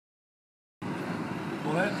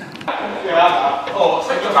I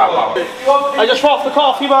just froth the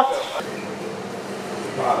coffee back.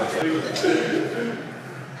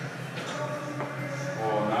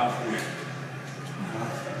 Oh, nasty.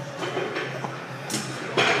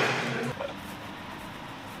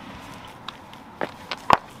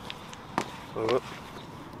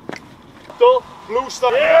 Blue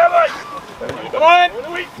stuff. Yeah, mate. Come on.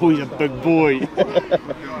 Oh, he's a big boy.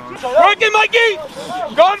 Working, Mikey.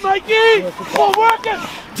 Go on, Mikey. Oh, working.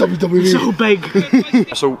 WWE. So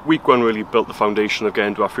big. So week one really built the foundation of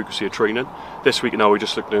getting to our frequency of training. This week now we're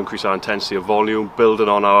just looking to increase our intensity of volume, building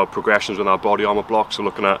on our progressions with our body armour blocks. So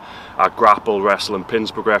looking at our grapple, wrestle and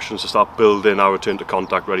pins progressions to start building our return to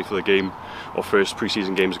contact ready for the game. Our first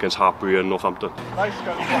pre-season games against Hartpury and Northampton. Nice,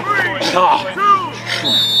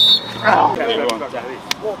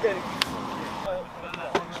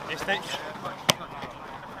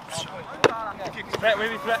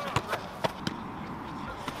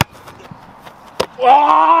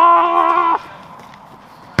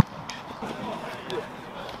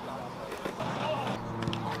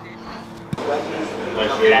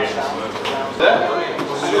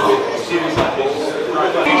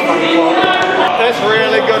 That's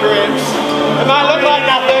really good ribs. It might look like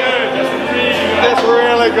nothing. That's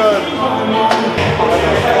really good.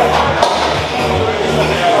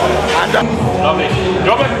 Lovely.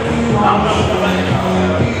 Drop it.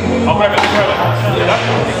 I'll grab it.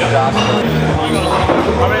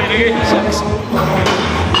 How many, Nicky? 6.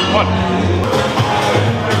 1.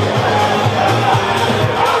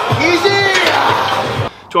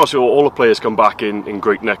 To be honest, all the players come back in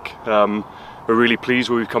great nick. We're really pleased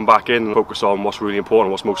when we've come back in and focus on what's really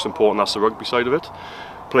important, what's most important, that's the rugby side of it.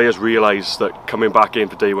 Players realise that coming back in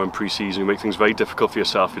for day one pre-season, you make things very difficult for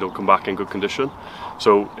yourself if you don't come back in good condition.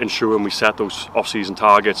 So ensuring we set those off-season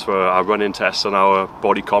targets for our running tests and our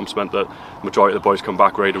body comps meant that the majority of the boys come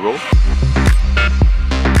back ready to roll.